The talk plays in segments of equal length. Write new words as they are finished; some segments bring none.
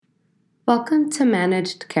Welcome to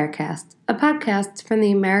Managed Carecast, a podcast from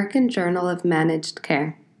the American Journal of Managed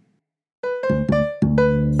Care.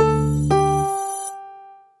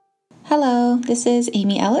 Hello, this is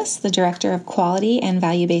Amy Ellis, the Director of Quality and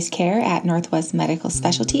Value-Based Care at Northwest Medical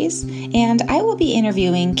Specialties, and I will be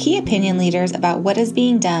interviewing key opinion leaders about what is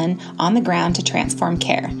being done on the ground to transform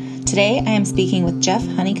care. Today, I am speaking with Jeff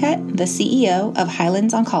Honeycutt, the CEO of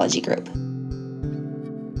Highlands Oncology Group.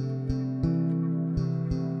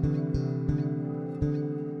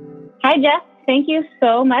 Hi, Jeff. Thank you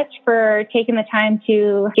so much for taking the time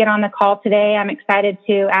to get on the call today. I'm excited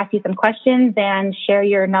to ask you some questions and share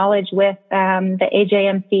your knowledge with the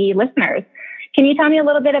AJMC listeners. Can you tell me a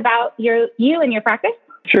little bit about you and your practice?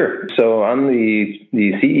 Sure. So I'm the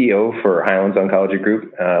CEO for Highlands Oncology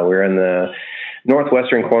Group. We're in the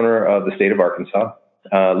northwestern corner of the state of Arkansas.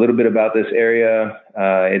 A little bit about this area.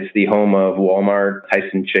 It's the home of Walmart,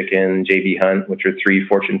 Tyson Chicken, J.B. Hunt, which are three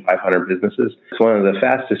Fortune 500 businesses. It's one of the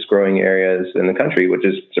fastest growing areas in the country, which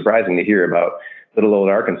is surprising to hear about little old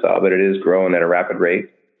Arkansas, but it is growing at a rapid rate.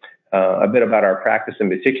 A bit about our practice in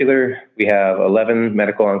particular. We have 11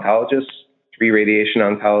 medical oncologists, 3 radiation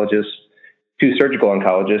oncologists, 2 surgical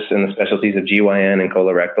oncologists in the specialties of GYN and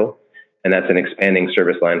colorectal, and that's an expanding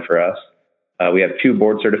service line for us. We have 2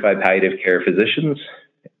 board-certified palliative care physicians,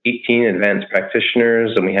 18 advanced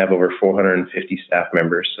practitioners, and we have over 450 staff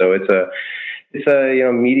members. So it's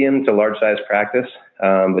a medium to large-size practice,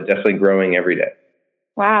 but definitely growing every day.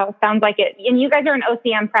 Wow, sounds like it. And you guys are an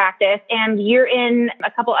OCM practice, and you're in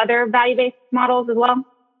a couple other value-based models as well?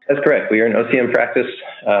 That's correct. We are an OCM practice,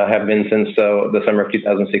 have been since the summer of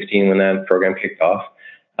 2016 when that program kicked off.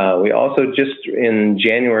 We also just in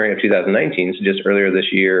January of 2019, so just earlier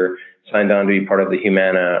this year, signed on to be part of the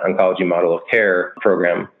Humana Oncology Model of Care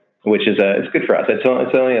program, which is it's good for us. It's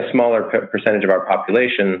only a smaller percentage of our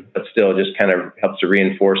population, but still just kind of helps to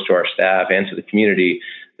reinforce to our staff and to the community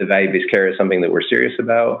that value-based care is something that we're serious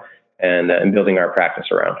about and building our practice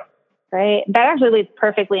around. Right. That actually leads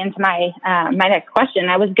perfectly into my next question.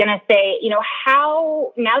 I was going to say,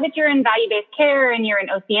 how, now that you're in value-based care and you're in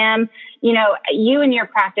OCM, you and your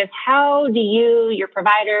practice, how do you, your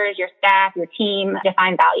providers, your staff, your team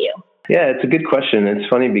define value? Yeah, it's a good question. It's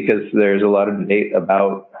funny because there's a lot of debate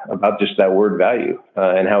about just that word value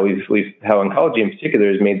and how how oncology in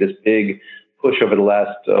particular has made this big push over the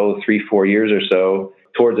last 3-4 years or so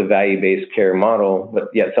towards a value-based care model, but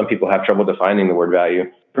yet some people have trouble defining the word value.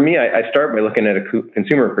 For me, I start by looking at a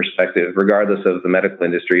consumer perspective, regardless of the medical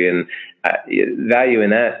industry, and value in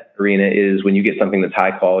that arena is when you get something that's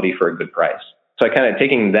high quality for a good price. So I kind of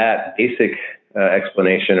taking that basic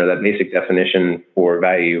explanation or that basic definition for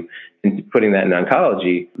value and putting that in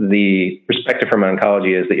oncology, the perspective from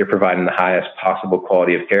oncology is that you're providing the highest possible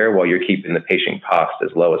quality of care while you're keeping the patient cost as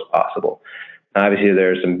low as possible. Obviously,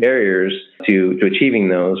 there are some barriers to achieving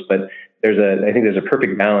those, but I think there's a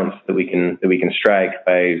perfect balance that we can strike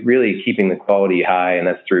by really keeping the quality high, and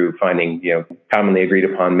that's through finding commonly agreed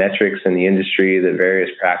upon metrics in the industry that various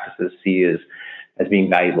practices see as being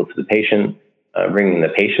valuable to the patient, bringing the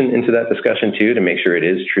patient into that discussion too to make sure it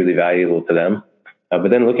is truly valuable to them. But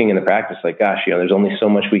then looking in the practice, like, gosh, there's only so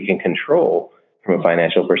much we can control from a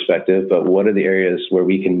financial perspective, but what are the areas where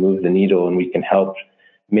we can move the needle and we can help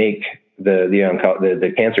make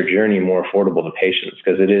the cancer journey more affordable to patients?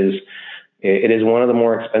 Because it is one of the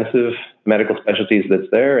more expensive medical specialties that's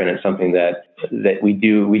there, and it's something that we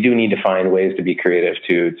do need to find ways to be creative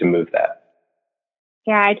to move that.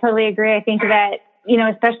 Yeah, I totally agree. I think that,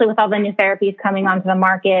 especially with all the new therapies coming onto the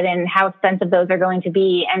market and how expensive those are going to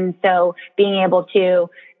be. And so being able to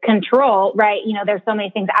control, right? There's so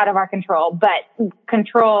many things out of our control, but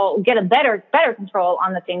get a better control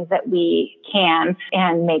on the things that we can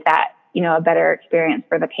and make that, a better experience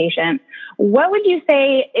for the patient. What would you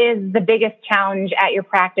say is the biggest challenge at your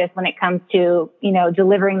practice when it comes to,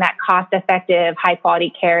 delivering that cost-effective,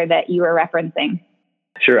 high-quality care that you were referencing?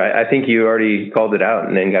 Sure. I think you already called it out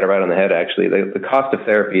and then got it right on the head, actually. The cost of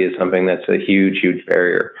therapy is something that's a huge, huge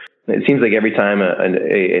barrier. It seems like every time a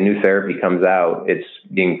new therapy comes out, it's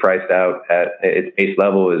being priced out at its base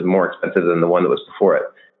level is more expensive than the one that was before it.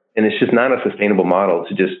 And it's just not a sustainable model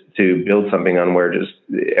to build something on where just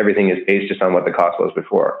everything is based just on what the cost was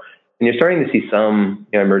before. And you're starting to see some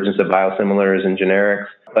emergence of biosimilars and generics,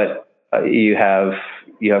 but you have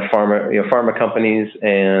pharma companies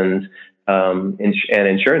and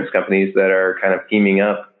insurance companies that are kind of teaming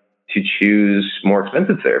up to choose more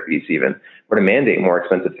expensive therapies even, or to mandate more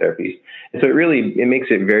expensive therapies. And so it makes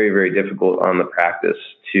it very, very difficult on the practice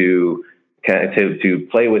to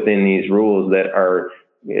play within these rules that are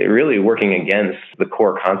really working against the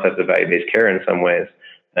core concept of value-based care in some ways.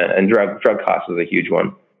 And drug cost is a huge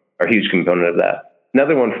one. are a huge component of that.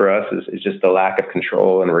 Another one for us is just the lack of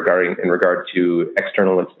control in regard to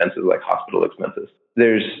external expenses like hospital expenses.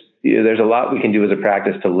 There's a lot we can do as a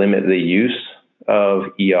practice to limit the use of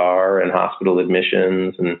ER and hospital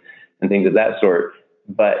admissions and things of that sort.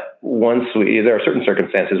 But there are certain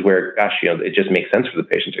circumstances where, it just makes sense for the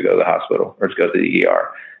patient to go to the hospital or to go to the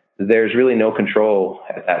ER. There's really no control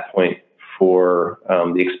at that point for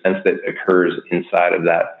the expense that occurs inside of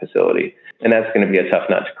that facility. And that's going to be a tough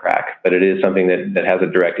nut to crack, but it is something that has a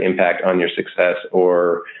direct impact on your success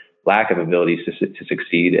or lack of ability to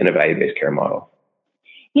succeed in a value-based care model.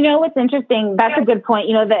 What's interesting, that's a good point.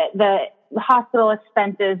 The hospital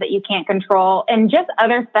expenses that you can't control and just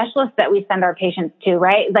other specialists that we send our patients to,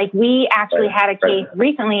 right? Like we actually had a case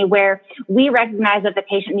recently where we recognized that the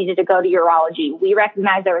patient needed to go to urology. We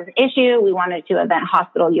recognized there was an issue. We wanted to event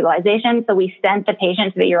hospital utilization. So we sent the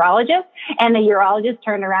patient to the urologist and the urologist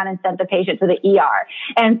turned around and sent the patient to the ER.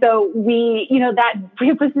 And so we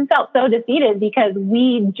felt so defeated because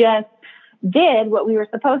we just did what we were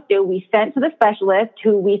supposed to. We sent to the specialist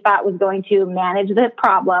who we thought was going to manage the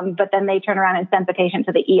problem, but then they turn around and sent the patient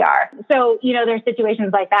to the ER. So, there's situations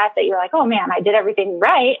like that you're like, oh man, I did everything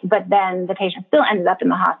right, but then the patient still ended up in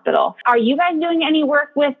the hospital. Are you guys doing any work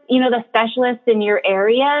with, the specialists in your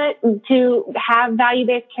area to have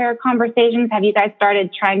value-based care conversations? Have you guys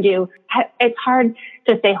started trying to, it's hard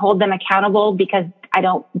to say hold them accountable because I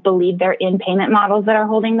don't believe they're in payment models that are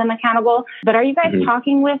holding them accountable. But are you guys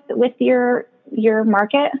talking with your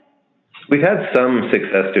market? We've had some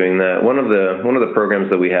success doing that. One of the programs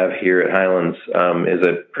that we have here at Highlands is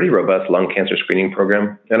a pretty robust lung cancer screening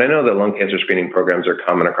program. And I know that lung cancer screening programs are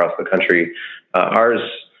common across the country. Ours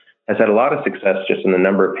has had a lot of success just in the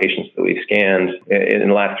number of patients that we've scanned. In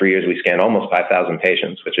the last 3 years, we scanned almost 5,000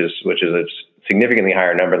 patients, which is a significantly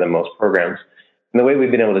higher number than most programs. And the way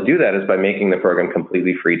we've been able to do that is by making the program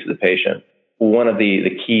completely free to the patient. One of the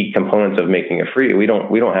key components of making it free, we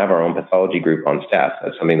don't have our own pathology group on staff.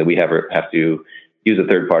 That's something that we have to use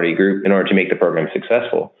a third-party group in order to make the program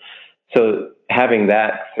successful. So having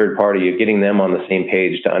that third party, getting them on the same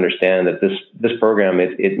page to understand that this program,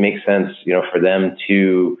 it makes sense, for them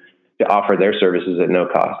to offer their services at no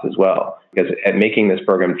cost as well. Because at making this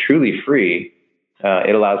program truly free,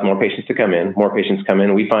 it allows more patients to come in. More patients come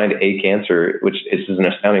in. We find a cancer, which is an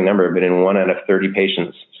astounding number, but in 1 out of 30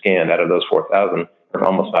 patients scanned out of those 4,000 or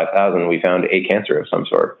almost 5,000, we found a cancer of some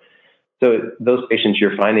sort. So those patients,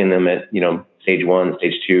 you're finding them at, stage 1,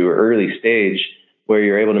 stage 2, or early stage, where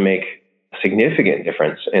you're able to make a significant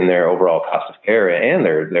difference in their overall cost of care and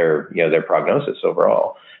their prognosis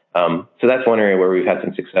overall. So that's one area where we've had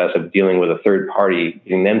some success of dealing with a third party,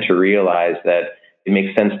 getting them to realize that it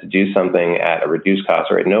makes sense to do something at a reduced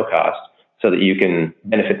cost or at no cost so that you can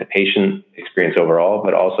benefit the patient experience overall,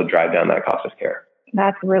 but also drive down that cost of care.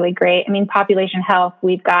 That's really great. Population health,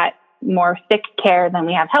 we've got more sick care than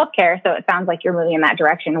we have healthcare. So it sounds like you're moving in that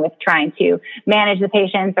direction with trying to manage the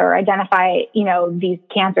patients or identify, these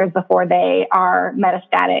cancers before they are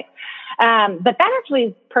metastatic. But that actually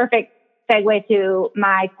is perfect segue to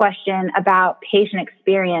my question about patient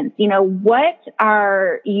experience. What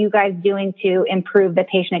are you guys doing to improve the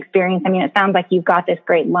patient experience? It sounds like you've got this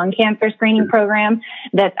great lung cancer screening program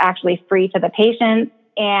that's actually free to the patients.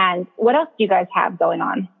 And what else do you guys have going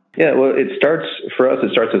on? Yeah, well, it starts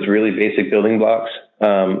with really basic building blocks.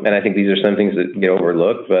 And I think these are some things that get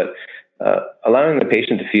overlooked, but allowing the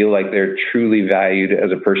patient to feel like they're truly valued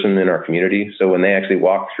as a person in our community. So when they actually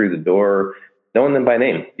walk through the door, knowing them by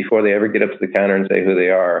name before they ever get up to the counter and say who they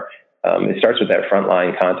are. It starts with that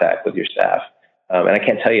frontline contact with your staff. And I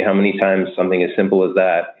can't tell you how many times something as simple as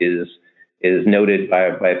that is noted by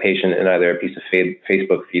a patient in either a piece of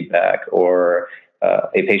Facebook feedback or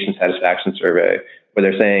a patient satisfaction survey, where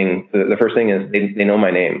they're saying, the first thing is they know my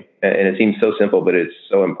name. And it seems so simple, but it's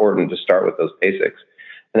so important to start with those basics.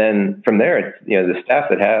 And then from there, it's, the staff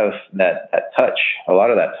that have that touch, a lot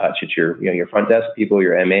of that touch, it's your front desk people,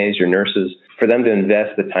 your MAs, your nurses, for them to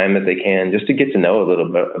invest the time that they can just to get to know a little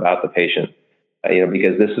bit about the patient,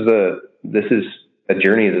 because this is a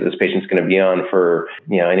journey that this patient's going to be on for,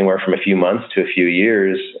 anywhere from a few months to a few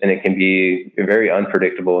years. And it can be very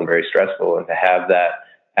unpredictable and very stressful. And to have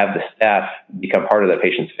the staff become part of that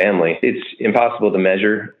patient's family, it's impossible to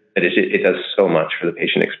measure, but it does so much for the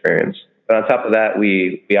patient experience. But on top of that,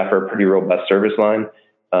 we offer a pretty robust service line.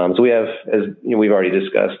 So we have, as we've already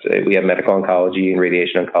discussed, we have medical oncology and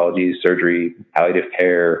radiation oncology, surgery, palliative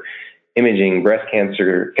care, imaging, breast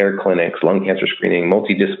cancer care clinics, lung cancer screening,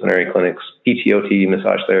 multidisciplinary clinics, PTOT,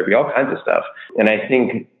 massage therapy, all kinds of stuff. And I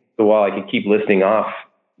think while I could keep listing off,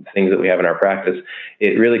 things that we have in our practice,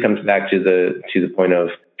 it really comes back to the point of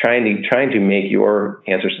trying to make your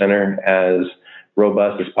cancer center as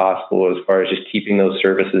robust as possible as far as just keeping those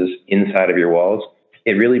services inside of your walls.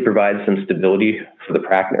 It really provides some stability for the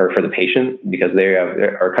practice or for the patient, because they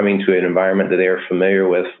are coming to an environment that they are familiar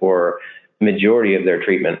with for the majority of their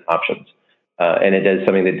treatment options. And it does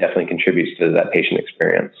something that definitely contributes to that patient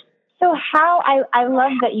experience. So I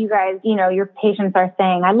love that you guys, your patients are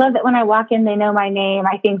saying, I love that when I walk in, they know my name.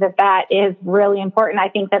 I think that is really important. I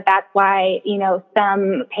think that's why,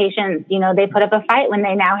 some patients, they put up a fight when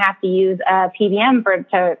they now have to use a PBM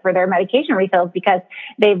for their medication refills, because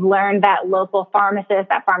they've learned that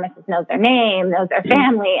that pharmacist knows their name, knows their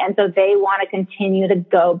family. And so they want to continue to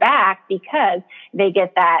go back because they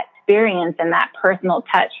get that experience and that personal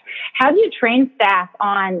touch. How do you train staff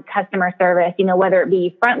on customer service? Whether it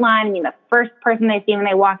be frontline, the first person they see when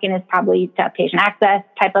they walk in is probably patient access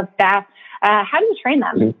type of staff. How do you train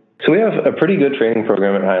them? So we have a pretty good training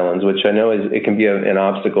program at Highlands, which I know it can be an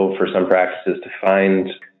obstacle for some practices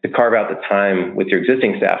to carve out the time with your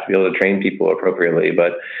existing staff to be able to train people appropriately.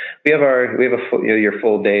 But we have your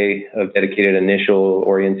full day of dedicated initial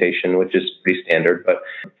orientation, which is pretty standard. But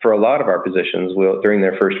for a lot of our positions, during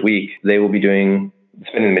their first week, they will be spending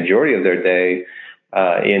the majority of their day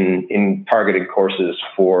in targeted courses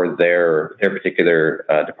for their particular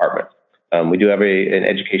department. We do have an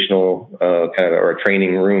educational or a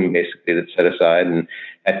training room basically that's set aside and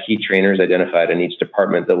have key trainers identified in each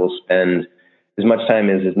department that will spend as much time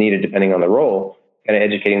as is needed, depending on the role, kind of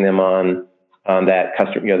educating them on that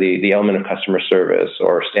customer, the element of customer service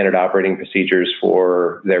or standard operating procedures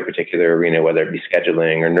for their particular arena, whether it be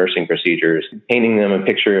scheduling or nursing procedures, painting them a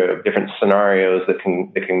picture of different scenarios that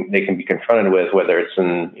they can be confronted with, whether it's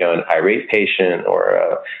an irate patient or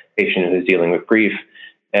a patient who's dealing with grief,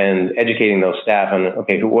 and educating those staff on,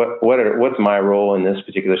 okay, what's my role in this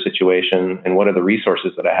particular situation, and what are the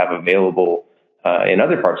resources that I have available in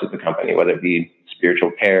other parts of the company, whether it be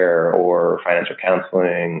spiritual care or financial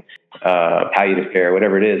counseling, palliative care,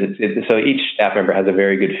 whatever it is. So each staff member has a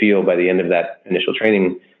very good feel by the end of that initial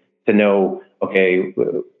training to know, okay,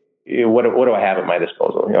 what do I have at my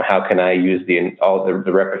disposal? How can I use all the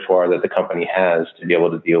repertoire that the company has to be able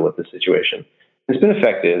to deal with the situation? It's been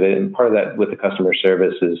effective, and part of that with the customer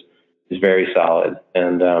service is very solid.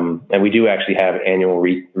 And we do actually have annual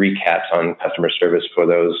recaps on customer service for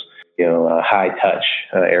those high touch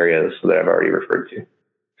areas that I've already referred to.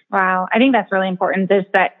 Wow. I think that's really important. There's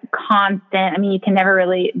that constant, you can never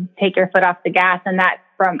really take your foot off the gas, and that's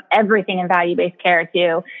from everything in value-based care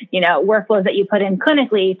to, workflows that you put in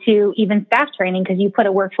clinically to even staff training, because you put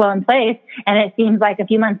a workflow in place and it seems like a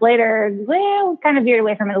few months later, kind of veered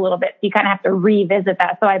away from it a little bit. So you kind of have to revisit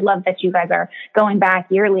that. So I love that you guys are going back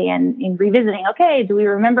yearly and revisiting, okay, do we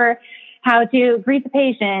remember how to greet the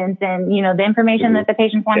patients and, the information that the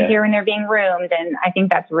patients want to hear when they're being roomed. And I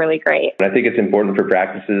think that's really great. I think it's important for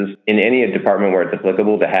practices in any department where it's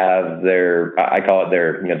applicable to have I call it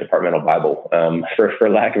their departmental Bible, for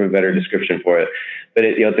lack of a better description for it. But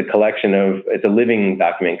it's a collection it's a living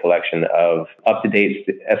document collection of up-to-date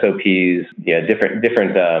SOPs,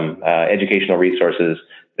 different educational resources.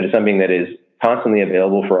 But it's something that is constantly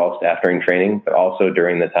available for all staff during training, but also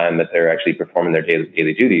during the time that they're actually performing their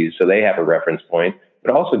daily duties. So they have a reference point,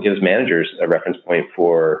 but also gives managers a reference point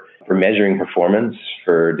for measuring performance,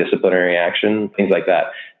 for disciplinary action, things like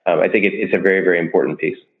that. I think it's a very, very important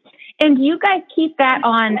piece. And do you guys keep that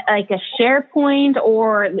on like a SharePoint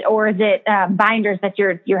or is it binders that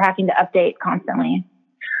you're having to update constantly?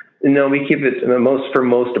 No, we keep it for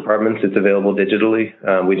most departments. It's available digitally.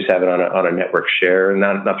 We just have it on a network share,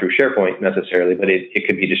 not through SharePoint necessarily, but it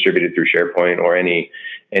could be distributed through SharePoint or any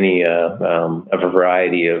of a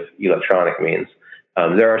variety of electronic means.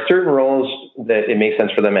 There are certain roles that it makes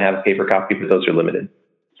sense for them to have a paper copy, but those are limited.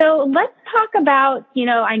 So let's talk about,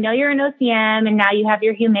 I know you're an OCM and now you have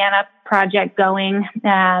your Humana project going.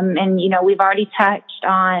 And we've already touched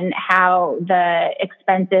on how the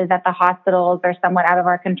expenses at the hospitals are somewhat out of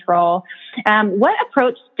our control. What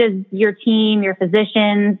approach does your team, your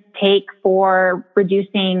physicians take for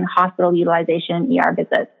reducing hospital utilization ER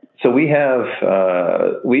visits? So we've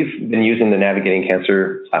been using the Navigating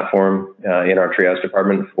Cancer platform in our triage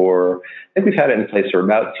department I think we've had it in place for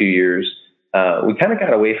about 2 years. We kind of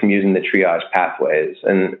got away from using the triage pathways.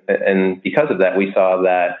 And because of that, we saw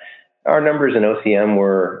that our numbers in OCM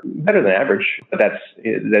were better than average, but that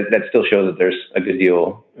still shows that there's a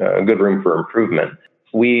good room for improvement.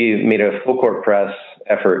 We made a full court press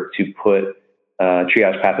effort to put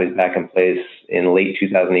triage pathways back in place in late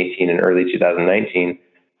 2018 and early 2019.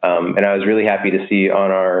 And I was really happy to see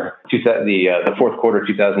on our the fourth quarter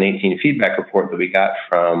 2018 feedback report that we got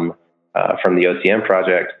from the OCM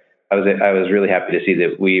project. I was really happy to see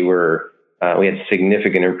that we had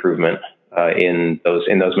significant improvement in those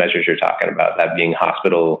measures you're talking about, that being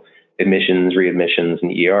hospital admissions, readmissions,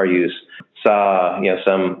 and ER use. Saw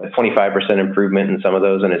some 25% improvement in some of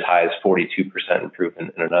those, and as high as 42%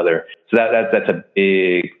 improvement in another. So that's a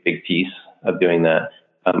big piece of doing that.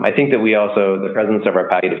 I think that we also, the presence of our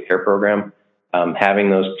palliative care program, having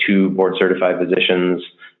those 2 board certified physicians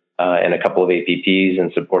and a couple of APPs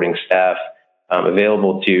and supporting staff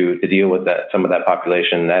available to deal with some of that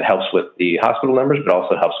population, that helps with the hospital numbers, but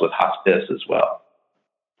also helps with hospice as well.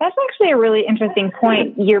 That's actually a really interesting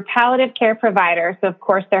point. Your palliative care provider, so of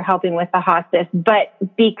course they're helping with the hospice, but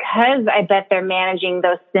because I bet they're managing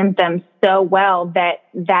those symptoms so well that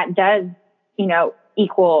does,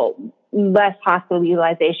 equal less hospital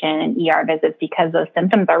utilization and ER visits because those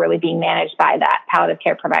symptoms are really being managed by that palliative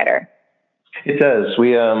care provider. It does.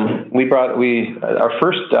 Our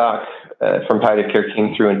first doc from palliative care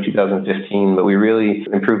came through in 2015, but we really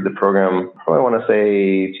improved the program, probably I want to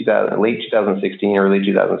say late 2016, early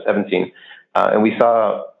 2017. And we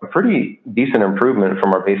saw a pretty decent improvement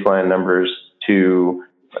from our baseline numbers to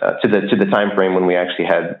the time frame when we actually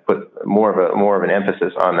had put more of an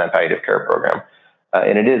emphasis on that palliative care program.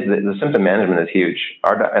 And it is the symptom management is huge.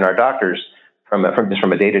 Our doctors, from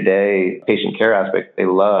a day-to-day patient care aspect, they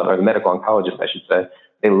love, or the medical oncologists, I should say,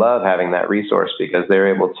 they love having that resource because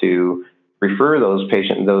they're able to refer those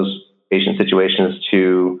patient situations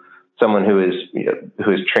to someone who is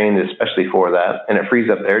trained especially for that, and it frees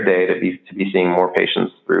up their day to be seeing more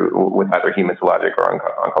patients with either hematologic or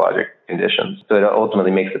oncologic conditions. So it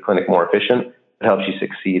ultimately makes the clinic more efficient. It helps you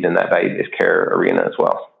succeed in that value-based care arena as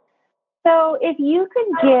well. So if you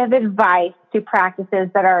could give advice to practices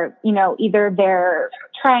that are, either they're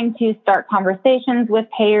trying to start conversations with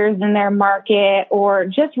payers in their market or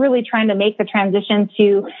just really trying to make the transition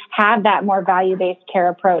to have that more value-based care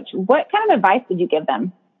approach, what kind of advice would you give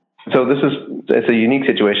them? So it's a unique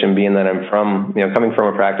situation, being that I'm coming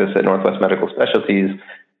from a practice at Northwest Medical Specialties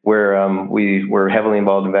where we were heavily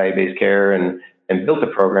involved in value-based care and built a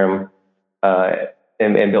program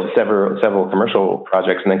and built several commercial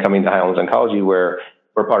projects, and then coming to Highlands Oncology, where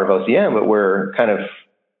we're part of OCM, but we're kind of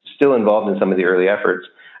still involved in some of the early efforts.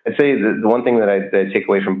 I'd say the one thing that I take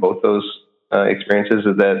away from both those experiences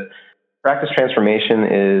is that practice transformation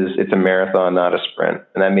it's a marathon, not a sprint.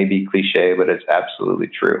 And that may be cliche, but it's absolutely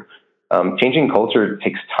true. Changing culture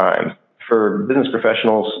takes time. For business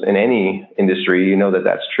professionals in any industry, you know that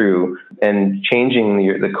that's true. And changing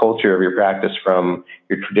the culture of your practice from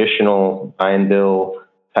your traditional buy and bill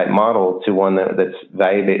type model to one that's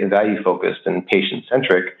value focused and patient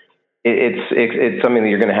centric, it's something that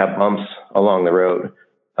you're going to have bumps along the road.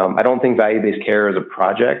 I don't think value-based care is a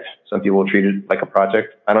project. Some people will treat it like a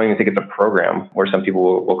project. I don't even think it's a program, where some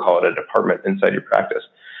people will call it a department inside your practice.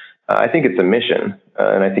 I think it's a mission,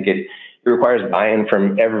 and I think it requires buy-in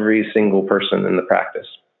from every single person in the practice.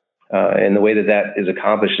 And the way that is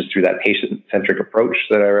accomplished is through that patient-centric approach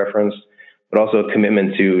that I referenced, but also a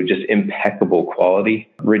commitment to just impeccable quality,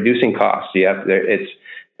 reducing costs.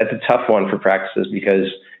 That's a tough one for practices because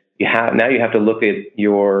you have to look at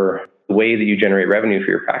the way that you generate revenue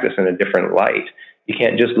for your practice in a different light. You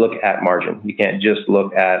can't just look at margin. You can't just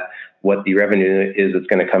look at what the revenue is that's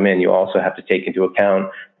going to come in. You also have to take into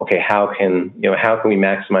account, okay, how can we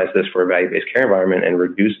maximize this for a value-based care environment and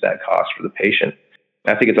reduce that cost for the patient?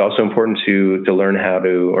 I think it's also important to learn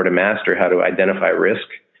to master how to identify risk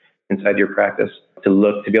inside your practice,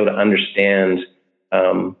 to be able to understand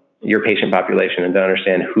your patient population and to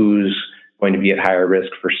understand who's going to be at higher risk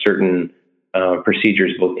for certain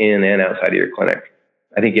procedures both in and outside of your clinic.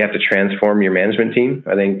 I think you have to transform your management team.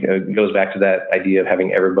 I think it goes back to that idea of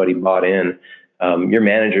having everybody bought in. Your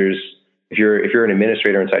managers, if you're an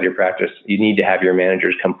administrator inside your practice, you need to have your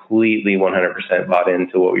managers completely 100% bought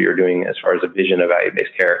into what you're doing as far as a vision of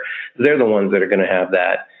value-based care. They're the ones that are going to have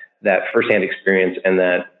that firsthand experience and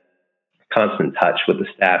that constant touch with the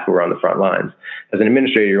staff who are on the front lines. As an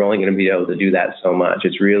administrator, you're only going to be able to do that so much.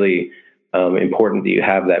 It's really important that you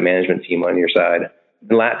have that management team on your side. And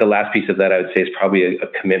the last piece of that, I would say, is probably a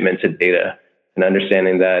commitment to data and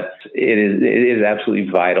understanding that it is absolutely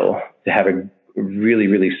vital to have a really,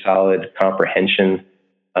 really solid comprehension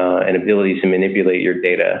and ability to manipulate your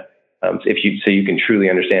data so you can truly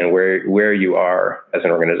understand where you are as an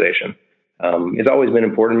organization. It's always been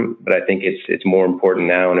important, but I think it's more important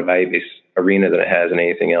now in a value-based arena than it has in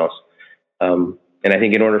anything else. And I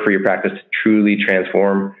think in order for your practice to truly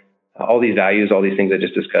transform, all these values, all these things I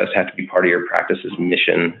just discussed have to be part of your practice's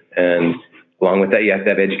mission and Along with that, you have to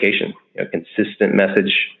have education, consistent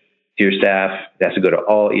message to your staff. It has to go to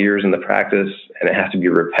all ears in the practice, and it has to be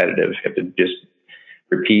repetitive. You have to just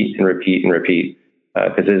repeat and repeat and repeat.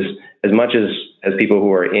 Because as much as people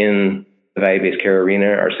who are in the value-based care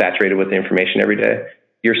arena are saturated with the information every day,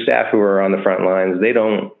 your staff who are on the front lines, they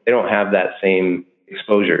don't have that same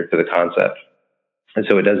exposure to the concept. And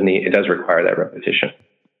so it does require that repetition.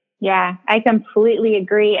 Yeah, I completely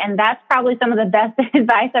agree. And that's probably some of the best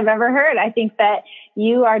advice I've ever heard. I think that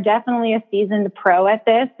you are definitely a seasoned pro at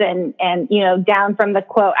this. And down from the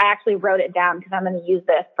quote, I actually wrote it down because I'm going to use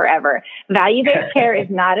this forever. Value-based care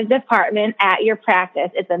is not a department at your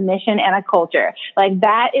practice. It's a mission and a culture. Like,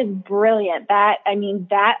 that is brilliant. That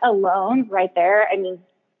alone right there,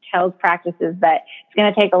 tells practices that it's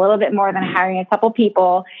going to take a little bit more than hiring a couple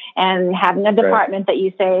people and having a department that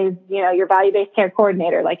you say is, your value-based care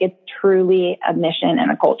coordinator. Like, it's truly a mission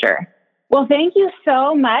and a culture. Well, thank you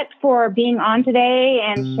so much for being on today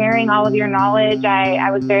and sharing all of your knowledge.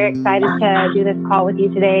 I was very excited to do this call with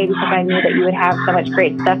you today because I knew that you would have so much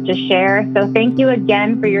great stuff to share. So thank you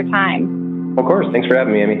again for your time. Of course. Thanks for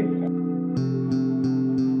having me, Amy.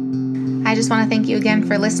 I just want to thank you again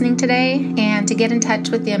for listening today. And to get in touch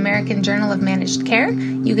with the American Journal of Managed Care,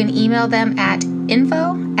 you can email them at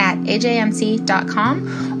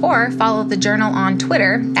info@ajmc.com or follow the journal on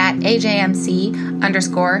Twitter at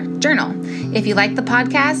AJMC_journal. If you like the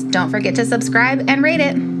podcast, don't forget to subscribe and rate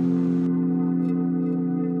it.